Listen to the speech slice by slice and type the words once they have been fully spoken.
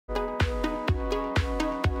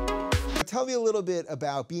tell me a little bit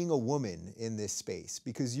about being a woman in this space,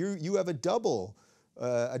 because you have a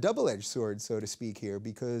double-edged sword, so to speak, here,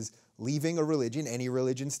 because leaving a religion, any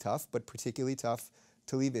religion's tough, but particularly tough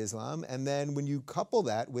to leave Islam. And then when you couple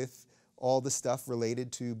that with all the stuff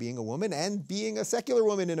related to being a woman and being a secular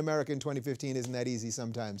woman in America in 2015 isn't that easy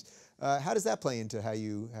sometimes. How does that play into how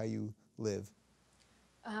you live?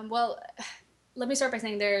 Well, let me start by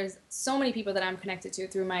saying there's so many people that I'm connected to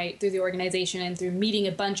through the organization and through meeting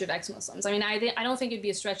a bunch of ex-Muslims. I mean, I don't think it'd be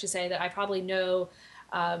a stretch to say that I probably know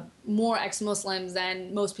more ex-Muslims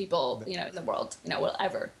than most people, in the world, will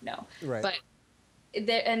ever know. Right. But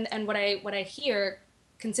and what I hear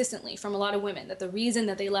consistently from a lot of women, that the reason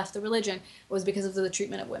that they left the religion was because of the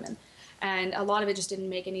treatment of women, and a lot of it just didn't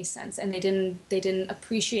make any sense, and they didn't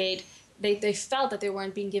appreciate. They felt that they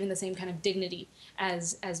weren't being given the same kind of dignity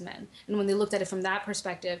as men. And when they looked at it from that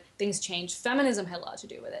perspective, things changed. Feminism had a lot to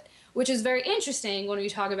do with it, which is very interesting when we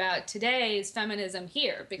talk about today's feminism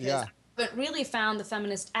here, because I haven't really found the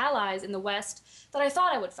feminist allies in the West that I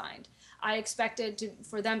thought I would find. I expected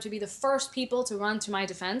for them to be the first people to run to my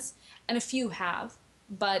defense, and a few have,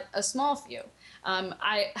 but a small few.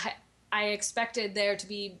 I expected there to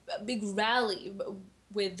be a big rally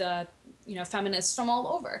with feminists from all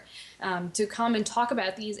over to come and talk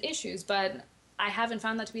about these issues, but I haven't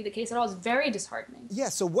found that to be the case at all. It's very disheartening. Yeah,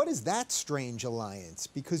 so what is that strange alliance?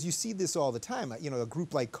 Because you see this all the time. A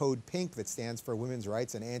group like Code Pink that stands for women's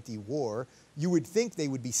rights and anti-war, you would think they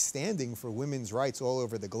would be standing for women's rights all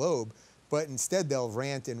over the globe, but instead they'll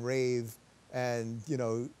rant and rave and,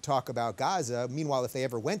 talk about Gaza. Meanwhile, if they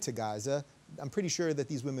ever went to Gaza, I'm pretty sure that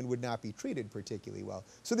these women would not be treated particularly well.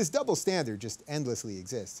 So this double standard just endlessly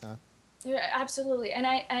exists, huh? Yeah, absolutely. And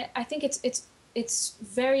I think it's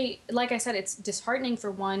very, like I said, it's disheartening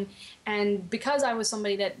for one. And because I was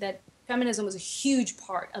somebody that feminism was a huge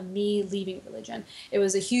part of me leaving religion. It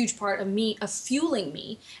was a huge part of fueling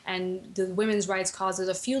me, and the women's rights causes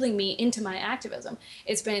of fueling me into my activism.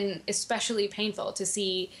 It's been especially painful to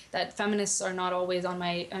see that feminists are not always on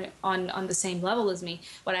the same level as me.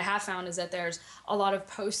 What I have found is that there's a lot of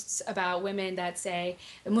posts about women that say,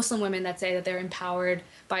 Muslim women that say that they're empowered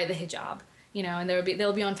by the hijab. And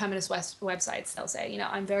they'll be on feminist websites. They'll say,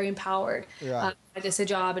 I'm very empowered by this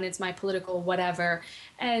hijab, and it's my political whatever.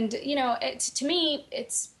 And to me,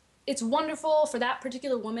 it's wonderful for that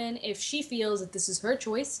particular woman if she feels that this is her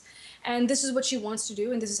choice, and this is what she wants to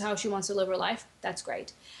do, and this is how she wants to live her life. That's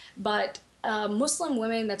great. But Muslim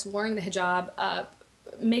women that's wearing the hijab,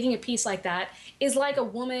 making a piece like that is like a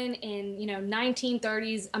woman in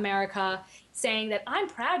 1930s America saying that I'm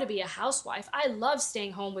proud to be a housewife. I love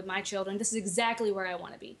staying home with my children. This is exactly where I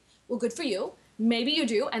want to be. Well, good for you. Maybe you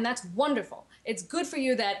do, and that's wonderful. It's good for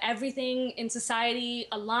you that everything in society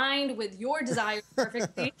aligned with your desires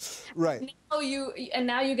perfectly. Right.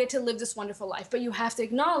 Now you get to live this wonderful life. But you have to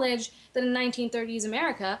acknowledge that in 1930s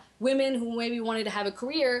America, women who maybe wanted to have a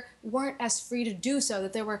career weren't as free to do so,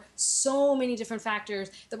 that there were so many different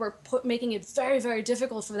factors that were making it very, very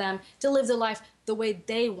difficult for them to live their life the way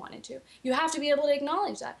they wanted to. You have to be able to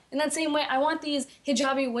acknowledge that. In that same way, I want these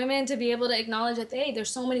hijabi women to be able to acknowledge that, hey, there's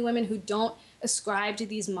so many women who don't ascribe to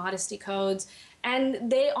these modesty codes,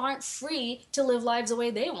 and they aren't free to live lives the way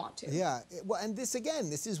they want to. Yeah, well, and this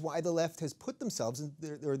is why the left has put themselves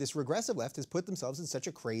or this regressive left has put themselves in such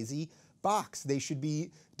a crazy box. They should be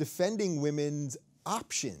defending women's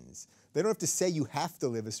options. They don't have to say you have to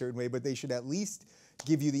live a certain way, but they should at least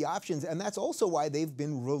give you the options. And that's also why they've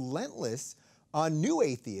been relentless on new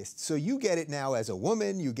atheists. So you get it now as a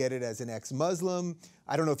woman, you get it as an ex-Muslim.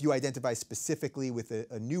 I don't know if you identify specifically with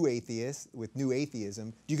a new atheist, with new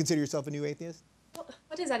atheism. Do you consider yourself a new atheist?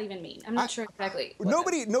 What does that even mean? I'm not sure exactly.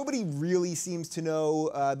 Nobody really seems to know.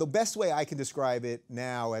 The best way I can describe it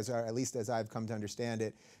now, at least as I've come to understand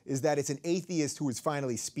it, is that it's an atheist who is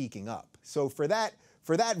finally speaking up. So for that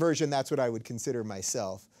version, that's what I would consider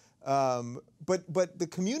myself. But the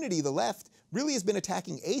community, the left, really has been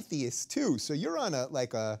attacking atheists too. So you're on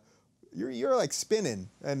you're like spinning,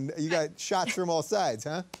 and you got shots from all sides,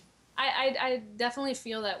 huh? I definitely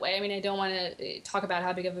feel that way. I mean, I don't want to talk about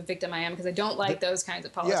how big of a victim I am because I don't like those kinds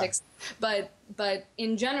of politics. Yeah. But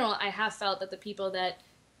in general, I have felt that the people that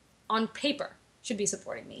on paper should be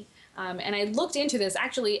supporting me. And I looked into this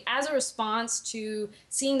actually as a response to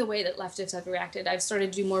seeing the way that leftists have reacted. I've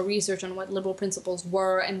started to do more research on what liberal principles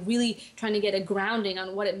were and really trying to get a grounding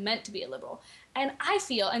on what it meant to be a liberal. And I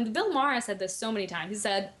feel, and Bill Maher said this so many times, he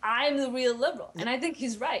said, I'm the real liberal. And I think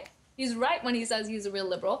he's right. He's right when he says he's a real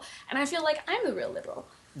liberal. And I feel like I'm the real liberal.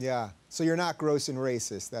 Yeah. So you're not gross and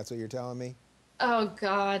racist. That's what you're telling me? Oh,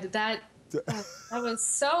 God, that was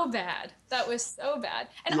so bad. That was so bad.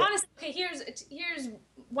 And honestly, okay, here's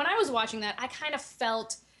when I was watching that, I kind of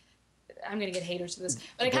felt, I'm going to get haters for this,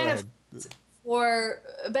 but I kind of for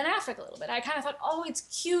Ben Affleck a little bit. I kind of thought, oh, it's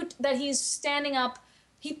cute that he's standing up.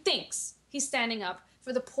 He thinks he's standing up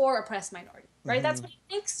for the poor oppressed minority, right? Mm-hmm. That's what he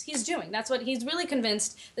thinks he's doing. That's what he's really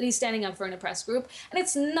convinced that he's standing up for an oppressed group. And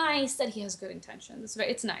it's nice that he has good intentions.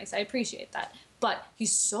 It's nice. I appreciate that. But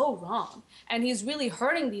he's so wrong. And he's really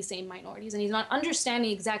hurting these same minorities, and he's not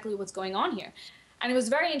understanding exactly what's going on here. And it was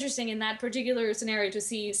very interesting in that particular scenario to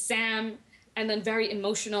see Sam and then very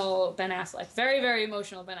emotional Ben Affleck, very, very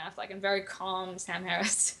emotional Ben Affleck, and very calm Sam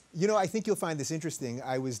Harris. You know, I think you'll find this interesting.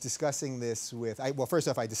 I was discussing this with, well, first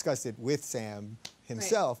off, I discussed it with Sam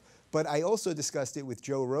himself, right. But I also discussed it with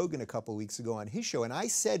Joe Rogan a couple weeks ago on his show, and I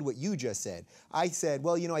said what you just said. I said,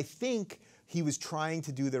 well, you know, I think he was trying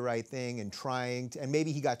to do the right thing and trying to, and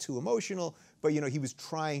maybe he got too emotional, but, you know, he was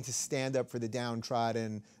trying to stand up for the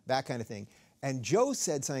downtrodden, that kind of thing. And Joe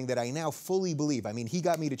said something that I now fully believe. I mean, he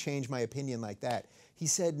got me to change my opinion like that. He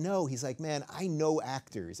said, no, he's like, man, I know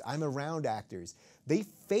actors. I'm around actors. They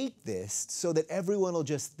fake this so that everyone will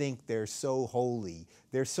just think they're so holy,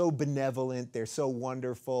 they're so benevolent, they're so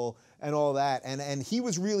wonderful, and all that. And he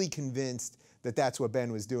was really convinced that that's what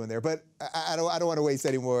Ben was doing there. But I don't want to waste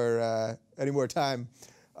any more time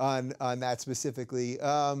on that specifically.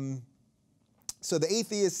 So the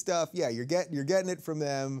atheist stuff, yeah, you're getting it from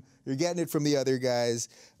them. You're getting it from the other guys.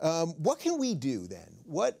 What can we do then?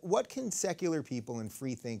 What can secular people and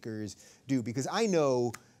free thinkers do? Because I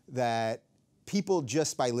know that people,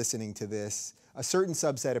 just by listening to this, a certain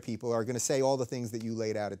subset of people are going to say all the things that you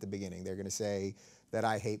laid out at the beginning. They're going to say that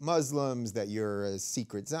I hate Muslims, that you're a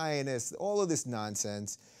secret Zionist, all of this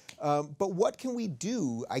nonsense. But what can we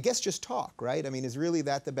do? I guess just talk, right? I mean, is really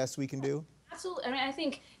that the best we can do? Absolutely. I mean, I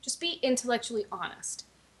think just be intellectually honest.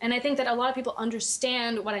 And I think that a lot of people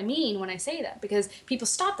understand what I mean when I say that, because people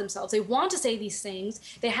stop themselves. They want to say these things.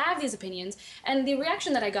 They have these opinions. And the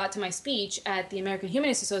reaction that I got to my speech at the American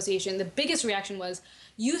Humanist Association, the biggest reaction was,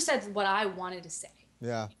 you said what I wanted to say.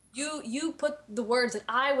 Yeah. You put the words that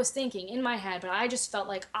I was thinking in my head, but I just felt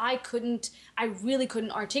like I really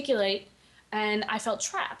couldn't articulate, and I felt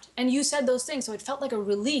trapped. And you said those things, so it felt like a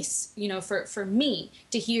release, you know, for me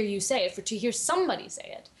to hear you say it, to hear somebody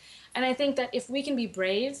say it. And I think that if we can be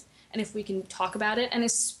brave and if we can talk about it, and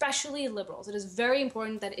especially liberals, it is very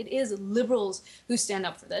important that it is liberals who stand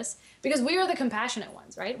up for this, because we are the compassionate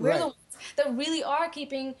ones, right? We're the ones that really are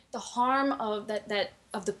keeping the harm of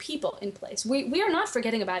of the people in place. We are not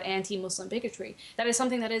forgetting about anti-Muslim bigotry. That is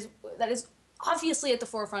something that is obviously at the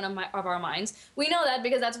forefront of our minds. We know that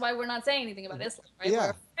because that's why we're not saying anything about Islam, right?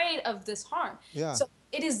 Yeah. We're afraid of this harm. Yeah. So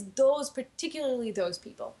it is particularly those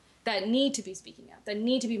people that need to be speaking out, that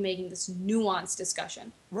need to be making this nuanced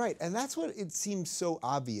discussion. Right, and that's what it seems so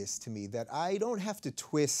obvious to me, that I don't have to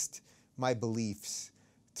twist my beliefs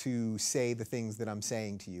to say the things that I'm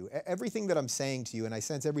saying to you. Everything that I'm saying to you, and I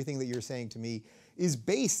sense everything that you're saying to me, is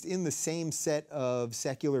based in the same set of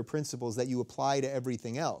secular principles that you apply to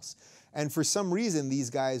everything else. And for some reason,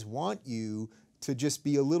 these guys want you to just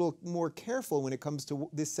be a little more careful when it comes to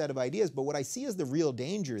this set of ideas. But what I see as the real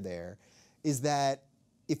danger there is that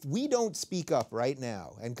if we don't speak up right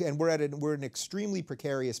now, and we're at an extremely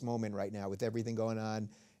precarious moment right now with everything going on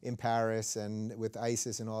in Paris and with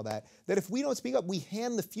ISIS and all that, that if we don't speak up, we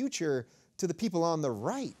hand the future to the people on the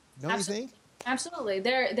right, don't you think? Absolutely.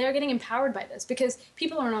 They're getting empowered by this because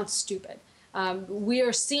people are not stupid. We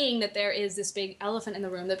are seeing that there is this big elephant in the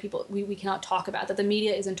room that we cannot talk about, that the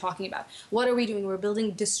media isn't talking about. What are we doing? We're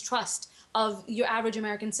building distrust of your average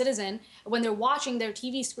American citizen when they're watching their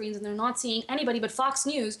TV screens and they're not seeing anybody but Fox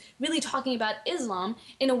News really talking about Islam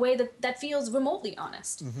in a way that feels remotely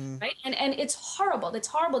honest, right? And it's horrible. It's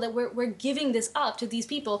horrible that we're giving this up to these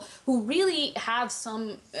people who really have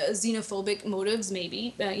some xenophobic motives,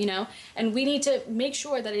 maybe, you know, and we need to make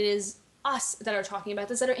sure that it is us that are talking about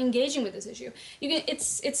this, that are engaging with this issue.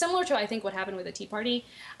 It's similar to, I think, what happened with the Tea Party.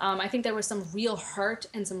 I think there was some real hurt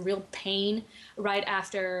and some real pain right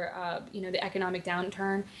after you know, the economic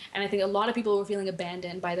downturn, and I think a lot of people were feeling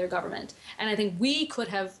abandoned by their government. And I think we could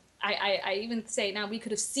have, I even say now, we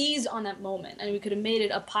could have seized on that moment, and we could have made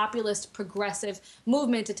it a populist, progressive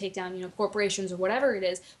movement to take down, you know, corporations or whatever it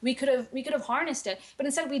is. We could have harnessed it, but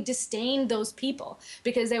instead we disdained those people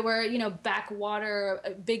because they were, you know, backwater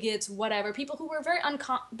bigots, whatever, people who were very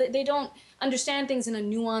they don't understand things in a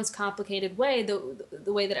nuanced, complicated way,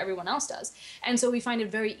 the way that everyone else does. And so we find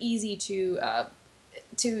it very easy to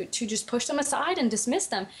just push them aside and dismiss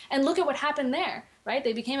them. And look at what happened there, right?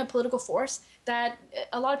 They became a political force that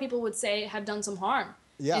a lot of people would say have done some harm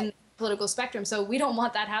in the political spectrum. So we don't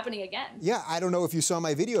want that happening again. Yeah, I don't know if you saw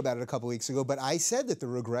my video about it a couple weeks ago, but I said that the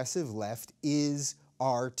regressive left is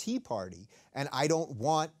our Tea Party. And I don't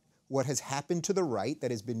want what has happened to the right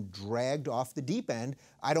that has been dragged off the deep end.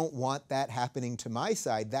 I don't want that happening to my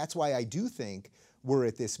side. That's why I do think we're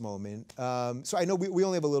at this moment. So I know we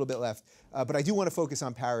only have a little bit left, but I do want to focus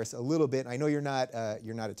on Paris a little bit. I know you're not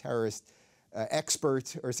a terrorist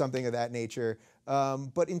expert or something of that nature,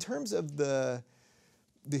 but in terms of the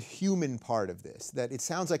human part of this, that it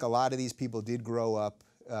sounds like a lot of these people did grow up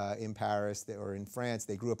in Paris or in France.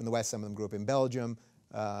 They grew up in the West. Some of them grew up in Belgium,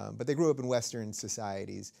 but they grew up in Western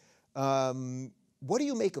societies. What do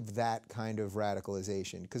you make of that kind of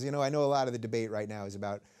radicalization? Because, I know a lot of the debate right now is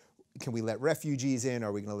about, can we let refugees in?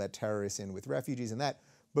 Are we going to let terrorists in with refugees and that?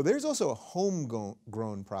 But there's also a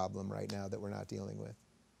homegrown problem right now that we're not dealing with.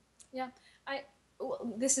 Yeah,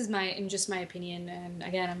 this is just my opinion, and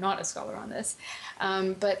again, I'm not a scholar on this,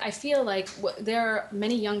 but I feel like there are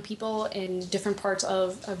many young people in different parts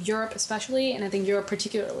of Europe especially, and I think Europe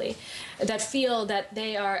particularly, that feel that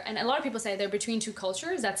they are, and a lot of people say they're between two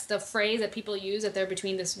cultures. That's the phrase that people use, that they're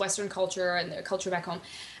between this Western culture and their culture back home.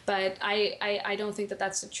 But I don't think that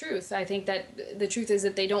that's the truth. I think that the truth is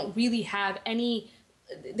that they don't really have any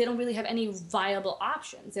viable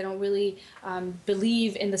options. They don't really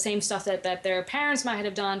believe in the same stuff that their parents might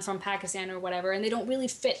have done from Pakistan or whatever, and they don't really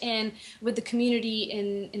fit in with the community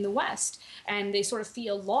in the West, and they sort of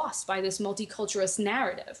feel lost by this multiculturalist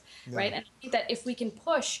narrative, right? And I think that if we can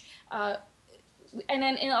push and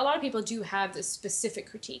a lot of people do have this specific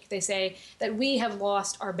critique. They say that we have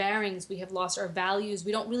lost our bearings, we have lost our values.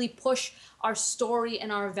 We don't really push our story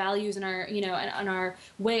and our values and our, and our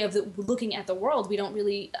way of looking at the world. We don't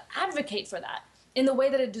really advocate for that in the way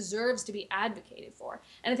that it deserves to be advocated for.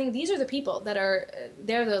 And I think these are the people that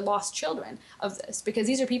they're the lost children of this, because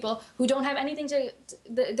these are people who don't have anything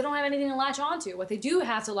they don't have anything to latch onto. What they do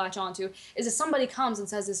have to latch onto is if somebody comes and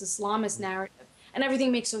says this Islamist narrative, and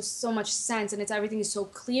everything makes so much sense, and everything is so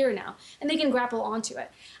clear now, and they can grapple onto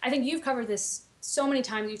it. I think you've covered this so many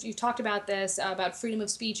times. You've talked about this, about freedom of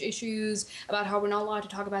speech issues, about how we're not allowed to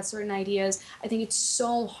talk about certain ideas. I think it's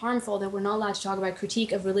so harmful that we're not allowed to talk about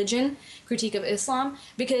critique of religion, critique of Islam,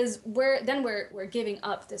 because we're giving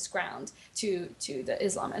up this ground to the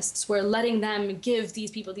Islamists. We're letting them give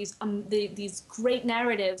these people these great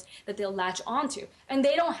narratives that they'll latch onto, and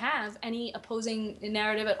they don't have any opposing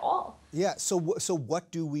narrative at all. Yeah, so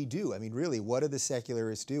what do we do? I mean, really, what do the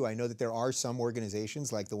secularists do? I know that there are some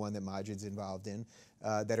organizations, like the one that Majid's involved in,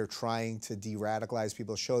 that are trying to de-radicalize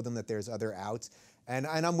people, show them that there's other outs. And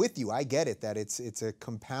I'm with you. I get it, that it's a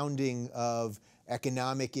compounding of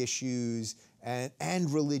economic issues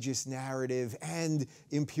and religious narrative and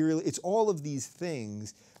imperial. It's all of these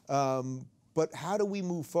things. But how do we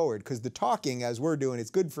move forward? Because the talking, as we're doing,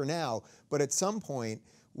 it's good for now. But at some point,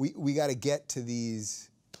 we got to get to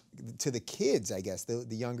the kids, I guess, the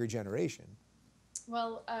younger generation.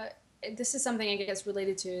 Well, this is something, I guess,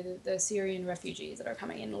 related to the Syrian refugees that are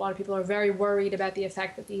coming in. A lot of people are very worried about the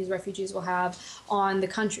effect that these refugees will have on the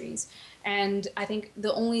countries. And I think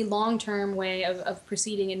the only long-term way of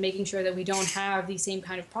proceeding and making sure that we don't have these same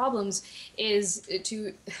kind of problems is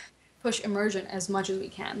to push immersion as much as we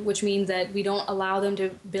can, which means that we don't allow them to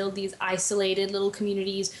build these isolated little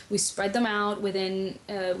communities. We spread them out within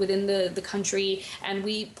the country, and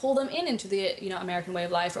we pull them into the American way of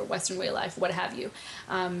life or Western way of life, what have you.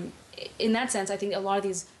 In that sense, I think a lot of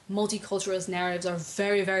these multiculturalist narratives are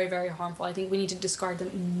very, very, very harmful. I think we need to discard them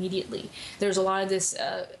immediately. There's a lot of this.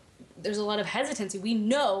 There's a lot of hesitancy. We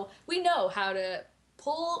know how to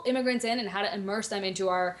pull immigrants in and how to immerse them into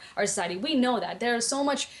our society. We know that. There's so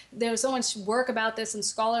much work about this and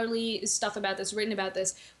scholarly stuff about this, written about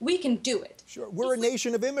this. We can do it. Sure. We're a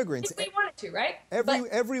nation of immigrants. If we wanted to, right?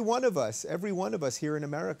 Every one of us here in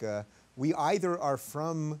America, we either are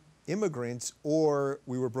from immigrants or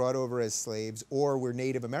we were brought over as slaves or we're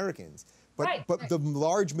Native Americans. But the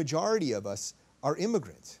large majority of us are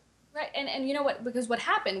immigrants. Right, and you know what? Because what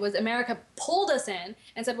happened was America pulled us in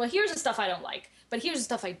and said, well, here's the stuff I don't like, but here's the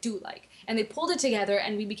stuff I do like. And they pulled it together,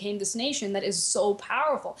 and we became this nation that is so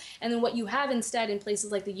powerful. And then what you have instead in places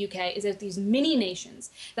like the UK is that these mini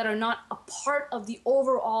nations that are not a part of the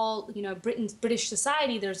overall, British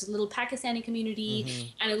society. There's a little Pakistani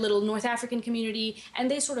community and a little North African community, and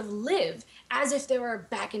they sort of live as if they were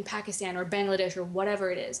back in Pakistan or Bangladesh or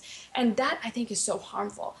whatever it is. And that, I think, is so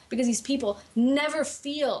harmful, because these people never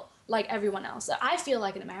feel like everyone else. I feel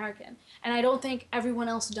like an American, and I don't think everyone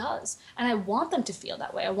else does. And I want them to feel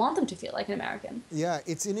that way. I want them to feel like an American. Yeah,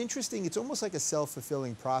 it's almost like a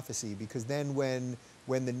self-fulfilling prophecy, because then when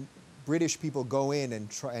the British people go in and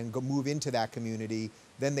try and move into that community,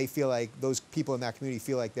 then they feel like those people in that community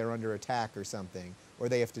feel like they're under attack or something, or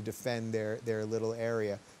they have to defend their little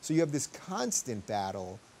area. So you have this constant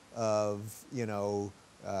battle of, you know,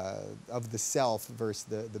 of the self versus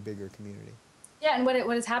the bigger community. Yeah, and what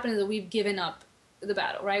has happened is that we've given up the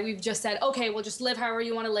battle, right? We've just said, okay, well, just live however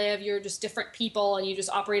you want to live. You're just different people, and you just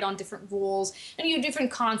operate on different rules, and you have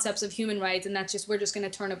different concepts of human rights, and that's just, we're just going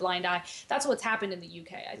to turn a blind eye. That's what's happened in the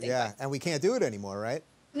UK, I think. Yeah, and we can't do it anymore, right?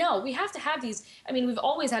 No, we have to have these. I mean, we've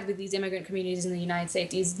always had with these immigrant communities in the United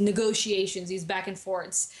States, these negotiations, these back and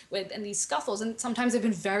forths and these scuffles, and sometimes they've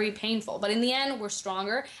been very painful. But in the end, we're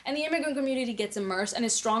stronger, and the immigrant community gets immersed and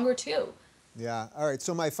is stronger too. Yeah. All right.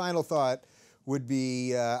 So my final thought would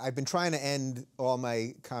be, I've been trying to end all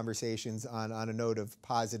my conversations on a note of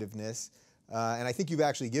positiveness, and I think you've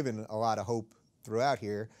actually given a lot of hope throughout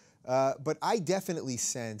here. But I definitely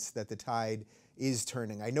sense that the tide is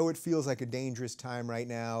turning. I know it feels like a dangerous time right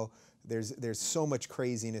now. There's so much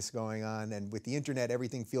craziness going on, and with the internet,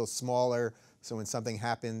 everything feels smaller. So when something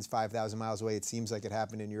happens 5,000 miles away, it seems like it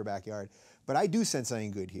happened in your backyard. But I do sense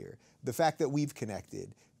something good here. The fact that we've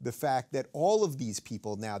connected, the fact that all of these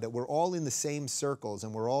people now, that we're all in the same circles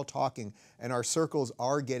and we're all talking, and our circles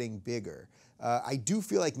are getting bigger. I do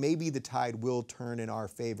feel like maybe the tide will turn in our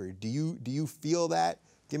favor. Do you feel that?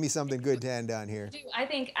 Give me something good to end on here. I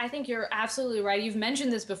think you're absolutely right. You've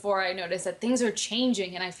mentioned this before. I noticed that things are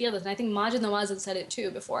changing, and I feel this. And I think Majid Nawaz had said it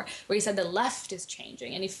too before, where he said the left is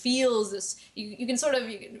changing, and he feels this. You can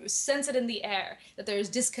sense it in the air that there's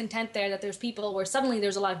discontent there, that there's people where suddenly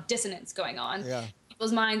there's a lot of dissonance going on in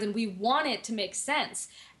people's minds, and we want it to make sense.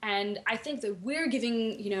 And I think that we're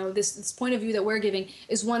giving, you know, this point of view that we're giving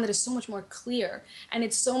is one that is so much more clear, and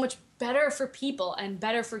it's so much better for people and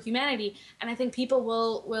better for humanity. And I think people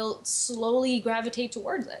will slowly gravitate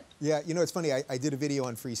towards it. Yeah, you know, it's funny. I did a video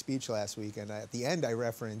on free speech last week, and at the end I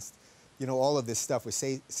referenced, you know, all of this stuff with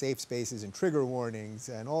safe spaces and trigger warnings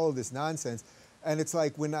and all of this nonsense. And it's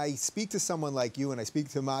like when I speak to someone like you, and I speak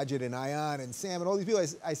to Majid and Ayan and Sam and all these people,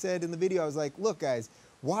 I said in the video, I was like, look, guys,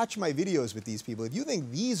 watch my videos with these people. If you think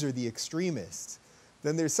these are the extremists,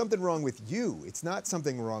 then there's something wrong with you. It's not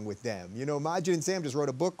something wrong with them. You know, Majid and Sam just wrote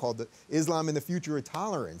a book called Islam and the Future of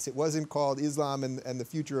Tolerance. It wasn't called Islam and the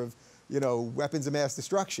Future of, you know, Weapons of Mass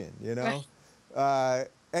Destruction, you know? Right.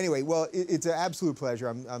 Anyway, well, it's an absolute pleasure.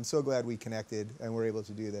 I'm so glad we connected and we're able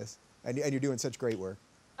to do this. And you're doing such great work.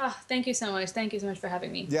 Oh, thank you so much. Thank you so much for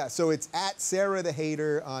having me. Yeah, so it's at Sarah the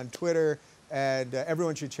Haider on Twitter, and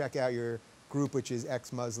everyone should check out your group, which is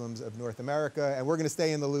Ex-Muslims of North America, and we're going to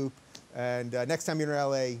stay in the loop. And next time you're in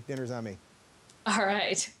LA, dinner's on me. All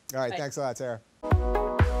right. All right, Bye. Thanks a lot, Sarah.